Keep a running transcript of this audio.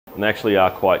And they actually are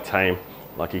quite tame.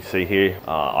 Like you see here,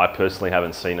 I personally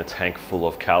haven't seen a tank full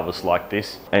of calvus like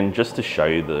this. And just to show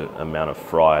you the amount of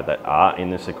fry that are in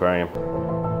this aquarium.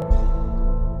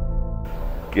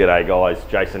 G'day guys,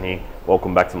 Jason here.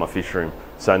 Welcome back to my fish room.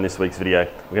 So in this week's video,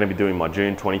 we're going to be doing my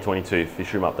June 2022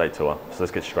 fish room update tour. So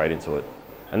let's get straight into it.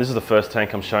 And this is the first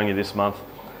tank I'm showing you this month.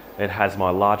 It has my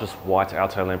largest white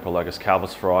Altolamprologus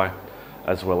calvus fry,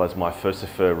 as well as my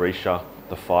Furcifer Risha,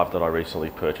 the 5 that I recently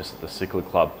purchased at the Cichlid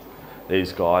Club.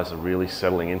 These guys are really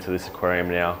settling into this aquarium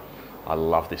now. I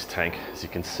love this tank. As you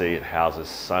can see, it houses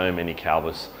so many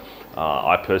calvus.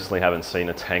 I personally haven't seen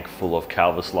a tank full of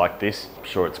calvus like this. I'm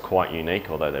sure it's quite unique,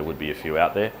 although there would be a few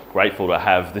out there. Grateful to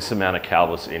have this amount of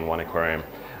calvus in one aquarium,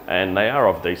 and they are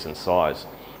of decent size.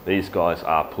 These guys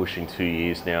are pushing 2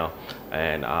 years now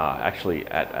and are actually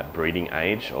at a breeding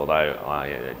age, although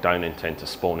I don't intend to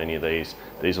spawn any of these.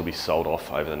 These will be sold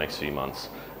off over the next few months,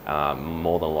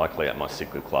 more than likely at my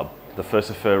Cichlid Club. The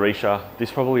Furcifer Risha,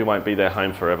 this probably won't be their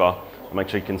home forever. I'm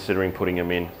actually considering putting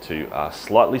them into a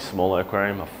slightly smaller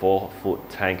aquarium, a 4-foot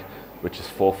tank, which is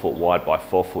 4 foot wide by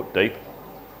 4 foot deep,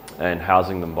 and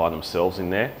housing them by themselves in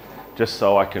there, just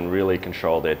so I can really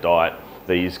control their diet.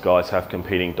 These guys have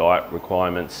competing diet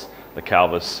requirements. The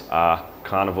calvus are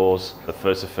carnivores. The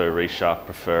Furcifer Risha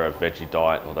prefer a veggie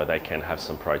diet, although they can have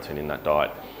some protein in that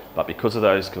diet. But because of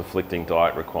those conflicting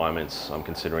diet requirements, I'm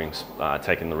considering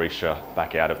taking the Risha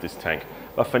back out of this tank.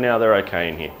 But for now, they're okay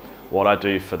in here. What I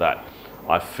do for that,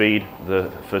 I feed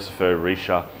the Furcifer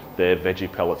Risha their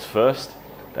veggie pellets first.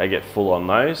 They get full on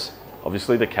those.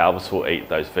 Obviously, the calvus will eat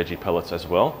those veggie pellets as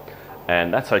well,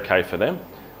 and that's okay for them.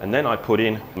 And then I put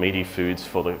in meaty foods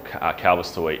for the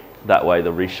calvus to eat. That way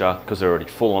the Risha, because they're already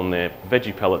full on their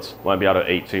veggie pellets, won't be able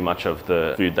to eat too much of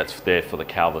the food that's there for the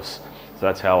calvus. So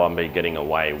that's how I'm getting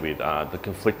away with the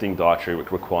conflicting dietary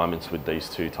requirements with these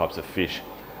two types of fish.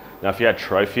 Now, if you had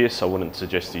Tropheus, I wouldn't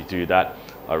suggest you do that.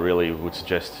 I really would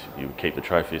suggest you would keep the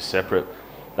Tropheus separate.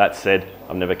 That said,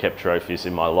 I've never kept Tropheus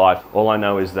in my life. All I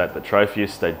know is that the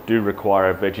Tropheus, they do require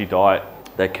a veggie diet.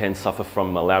 They can suffer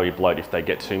from Malawi bloat if they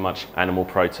get too much animal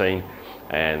protein,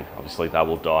 and obviously they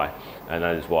will die. And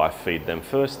that is why I feed them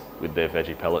first with their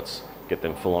veggie pellets, get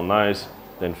them full on those,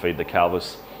 then feed the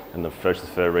calvus, and the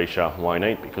Furcifer Risha won't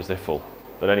eat because they're full.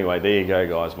 But anyway, there you go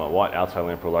guys, my white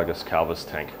Altolamprologus calvus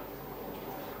tank.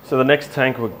 So the next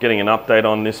tank we're getting an update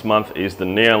on this month is the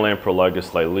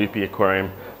Neolamprologus Laylupi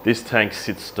aquarium. This tank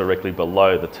sits directly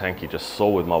below the tank you just saw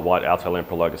with my white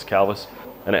Altolamprologus calvus,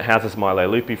 and it houses my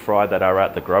Laylupi fry that are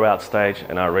at the grow out stage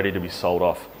and are ready to be sold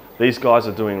off. These guys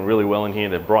are doing really well in here.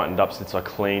 They've brightened up since I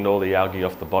cleaned all the algae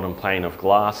off the bottom pane of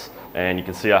glass, and you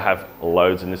can see I have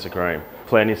loads in this aquarium.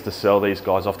 Plan is to sell these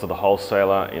guys off to the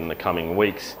wholesaler in the coming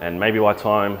weeks, and maybe by the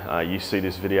time you see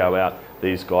this video out,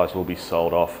 these guys will be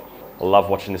sold off. I love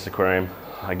watching this aquarium.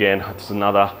 Again, it's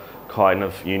another kind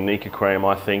of unique aquarium,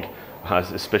 I think,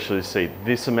 especially to see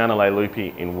this amount of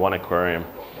Laylupi in one aquarium.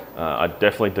 I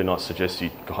definitely do not suggest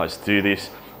you guys do this.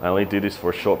 I only do this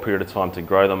for a short period of time to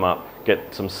grow them up,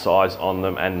 get some size on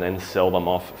them, and then sell them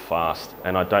off fast.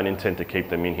 And I don't intend to keep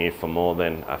them in here for more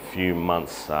than a few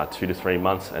months, 2 to 3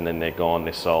 months, and then they're gone,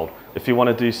 they're sold. If you want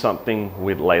to do something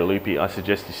with Laylupi, I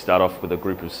suggest you start off with a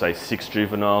group of say 6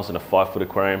 juveniles in a 5-foot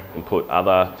aquarium and put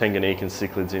other Tanganyikan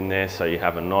cichlids in there, so you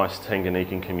have a nice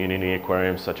Tanganyikan community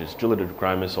aquarium such as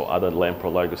Julidochromis or other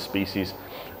Lamprologus species.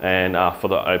 And for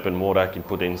the open water, you can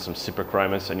put in some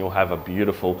Cichlids and you'll have a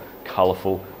beautiful,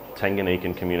 colourful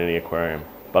Tanganyikan community aquarium.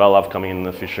 But I love coming in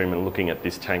the fish room and looking at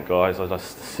this tank, guys. I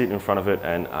just sit in front of it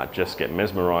and just get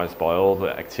mesmerised by all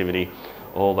the activity,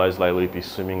 all those Laylupi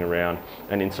swimming around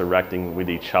and interacting with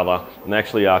each other. And they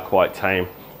actually are quite tame.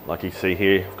 Like you see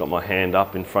here, I've got my hand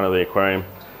up in front of the aquarium,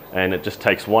 and it just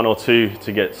takes 1 or 2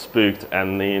 to get spooked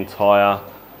and the entire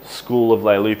school of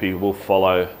Laylupi will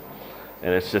follow.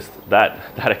 And it's just that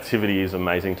activity is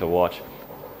amazing to watch.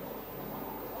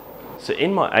 So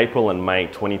in my April and May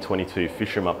 2022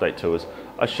 fish room update tours,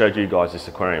 I showed you guys this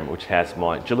aquarium, which has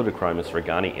my Julidochromis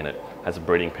regani in it, has a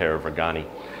breeding pair of regani.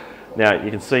 Now you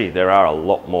can see there are a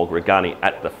lot more regani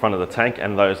at the front of the tank,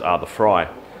 and those are the fry.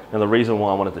 Now the reason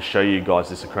why I wanted to show you guys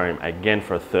this aquarium again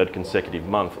for a 3rd consecutive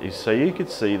month is so you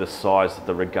could see the size that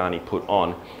the regani put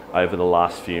on over the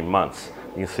last few months.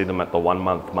 You can see them at the 1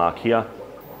 month mark here,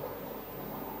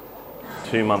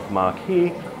 2 month mark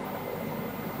here,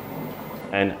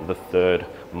 and the 3rd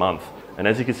month. And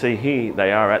as you can see here,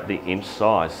 they are at the inch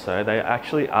size. So they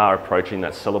actually are approaching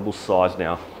that sellable size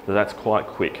now. So that's quite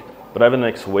quick. But over the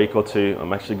next week or 2,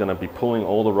 I'm actually going to be pulling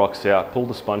all the rocks out, pull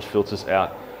the sponge filters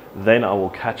out. Then I will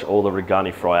catch all the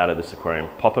regani fry out of this aquarium,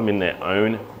 pop them in their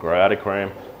own grow out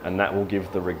aquarium, and that will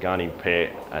give the Regani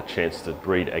pair a chance to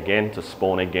breed again, to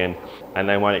spawn again, and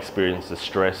they won't experience the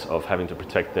stress of having to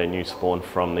protect their new spawn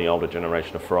from the older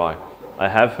generation of fry. I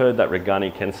have heard that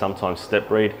Regani can sometimes step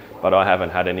breed, but I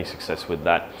haven't had any success with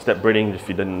that. Step breeding, if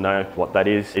you didn't know what that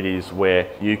is, it is where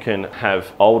you can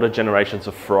have older generations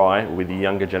of fry with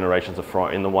younger generations of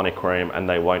fry in the one aquarium and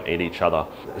they won't eat each other.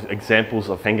 Examples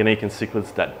of Tanganyikan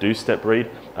cichlids that do step breed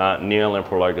are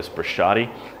Neolamprologus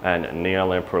bruchati and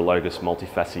Neolamprologus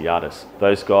multifasciatus.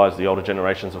 Those guys, the older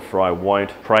generations of fry,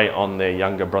 won't prey on their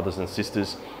younger brothers and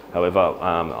sisters. However,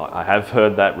 I have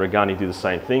heard that Regani do the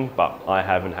same thing, but I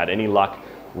haven't had any luck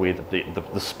with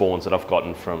the spawns that I've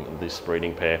gotten from this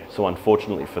breeding pair. So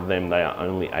unfortunately for them, they are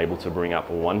only able to bring up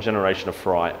one generation of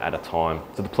fry at a time.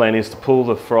 So the plan is to pull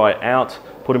the fry out,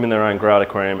 put them in their own grow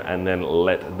aquarium, and then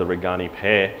let the Regani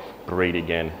pair breed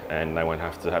again, and they won't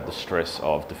have to have the stress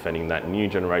of defending that new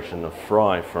generation of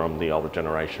fry from the older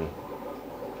generation.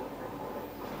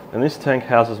 And this tank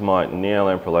houses my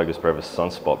Neolamprologus brevis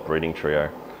sunspot breeding trio.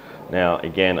 Now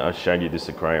again, I showed you this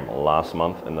aquarium last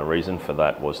month, and the reason for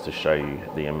that was to show you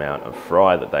the amount of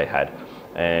fry that they had.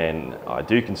 And I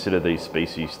do consider these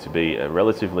species to be a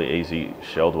relatively easy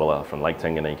shell dweller from Lake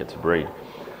Tanganyikan to breed.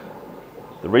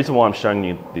 The reason why I'm showing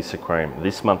you this aquarium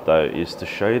this month though is to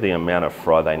show you the amount of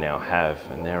fry they now have,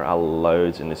 and there are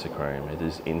loads in this aquarium. It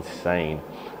is insane.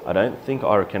 I don't think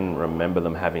I can remember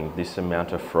them having this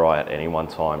amount of fry at any one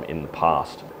time in the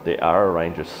past. There are a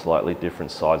range of slightly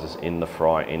different sizes in the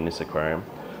fry in this aquarium.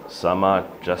 Some are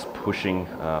just pushing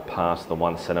past the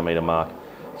 1 centimetre mark.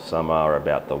 Some are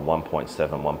about the 1.7,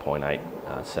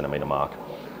 1.8 centimetre mark.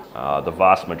 The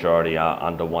vast majority are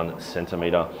under 1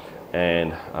 centimetre.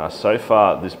 And so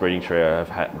far this breeding trio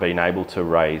have been able to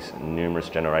raise numerous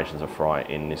generations of fry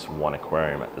in this one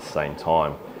aquarium at the same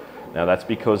time. Now that's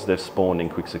because they've spawned in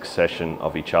quick succession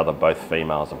of each other, both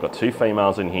females. I've got 2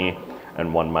 females in here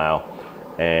and 1 male,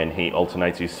 and he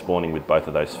alternates his spawning with both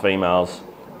of those females.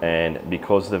 And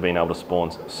because they've been able to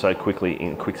spawn so quickly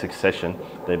in quick succession,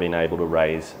 they've been able to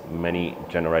raise many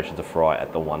generations of fry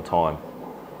at the one time.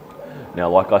 Now,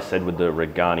 like I said with the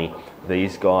Regani,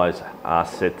 these guys are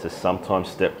set to sometimes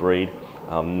step breed.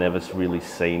 I've never really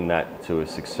seen that to a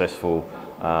successful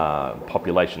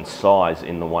population size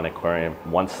in the one aquarium.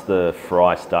 Once the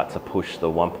fry start to push the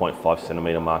 1.5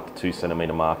 centimetre mark to 2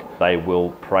 centimetre mark, they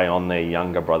will prey on their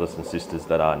younger brothers and sisters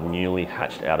that are newly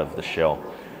hatched out of the shell.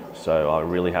 So I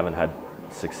really haven't had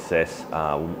success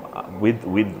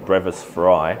with brevis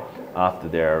fry after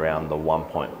they're around the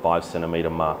 1.5 centimetre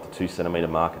mark to 2 centimetre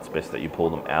mark. It's best that you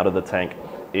pull them out of the tank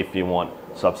if you want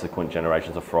subsequent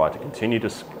generations of fry to continue to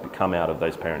come out of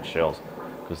those parent shells,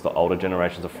 because the older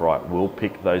generations of fry will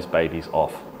pick those babies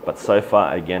off. But so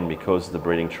far, again, because the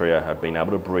breeding trio have been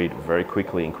able to breed very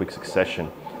quickly in quick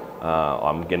succession,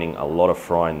 I'm getting a lot of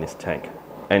fry in this tank.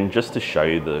 And just to show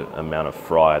you the amount of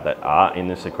fry that are in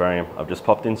this aquarium, I've just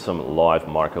popped in some live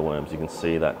microworms. You can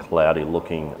see that cloudy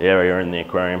looking area in the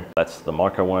aquarium. That's the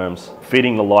microworms.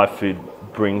 Feeding the live food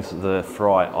brings the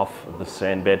fry off the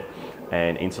sand bed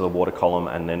and into the water column,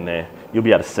 and then there you'll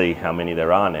be able to see how many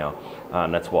there are now.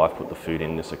 And that's why I've put the food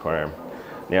in this aquarium.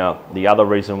 Now, the other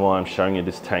reason why I'm showing you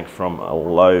this tank from a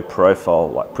low profile,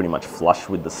 like pretty much flush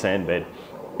with the sand bed,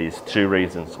 is 2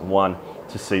 reasons. One,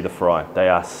 to see the fry. They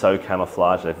are so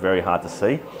camouflaged, they're very hard to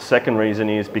see. Second reason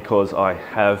is because I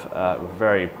have a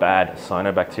very bad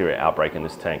cyanobacteria outbreak in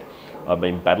this tank. I've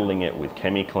been battling it with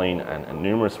ChemiClean and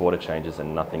numerous water changes,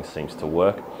 and nothing seems to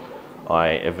work. I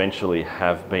eventually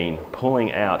have been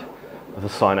pulling out the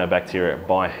cyanobacteria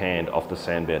by hand off the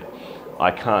sand bed. I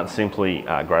can't simply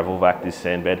gravel vac this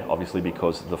sand bed, obviously,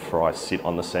 because the fry sit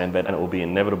on the sand bed, and it will be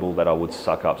inevitable that I would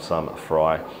suck up some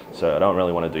fry. So I don't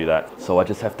really want to do that. So I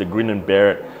just have to grin and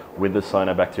bear it with the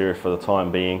cyanobacteria for the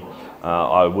time being.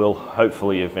 I will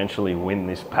hopefully eventually win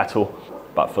this battle,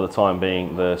 but for the time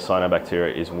being, the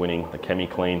cyanobacteria is winning. The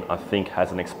ChemiClean, I think,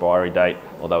 has an expiry date,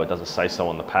 although it doesn't say so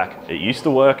on the pack. It used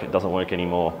to work, it doesn't work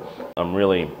anymore. I'm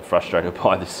really frustrated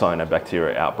by this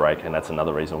cyanobacteria outbreak, and that's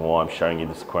another reason why I'm showing you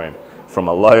this aquarium from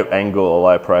a low angle or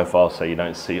low profile, so you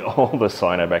don't see all the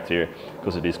cyanobacteria,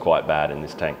 because it is quite bad in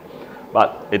this tank.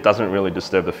 But it doesn't really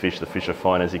disturb the fish. The fish are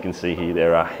fine. As you can see here,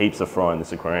 there are heaps of fry in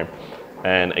this aquarium.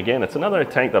 And again, it's another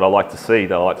tank that I like to see,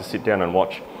 that I like to sit down and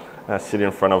watch, sit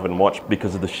in front of and watch,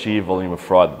 because of the sheer volume of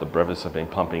fry that the brevis have been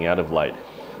pumping out of late.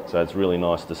 So it's really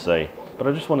nice to see. But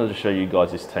I just wanted to show you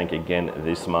guys this tank again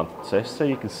this month, so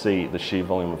you can see the sheer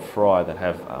volume of fry that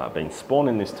have been spawned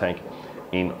in this tank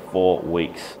in 4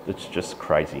 weeks. It's just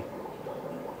crazy.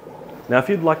 Now, if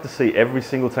you'd like to see every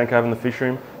single tank I have in the fish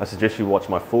room, I suggest you watch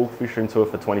my full fish room tour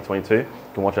for 2022. You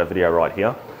can watch that video right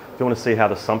here. If you want to see how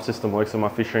the sump system works in my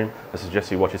fish room, I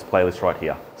suggest you watch this playlist right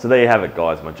here. So there you have it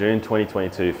guys, my June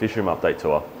 2022 fish room update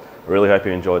tour. I really hope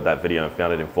you enjoyed that video and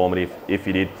found it informative. If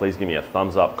you did, please give me a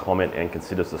thumbs up, comment, and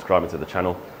consider subscribing to the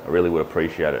channel. I really would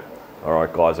appreciate it.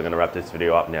 Alright guys, I'm going to wrap this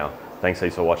video up now. Thanks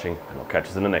heaps for watching, and I'll catch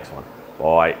us in the next one.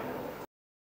 Bye.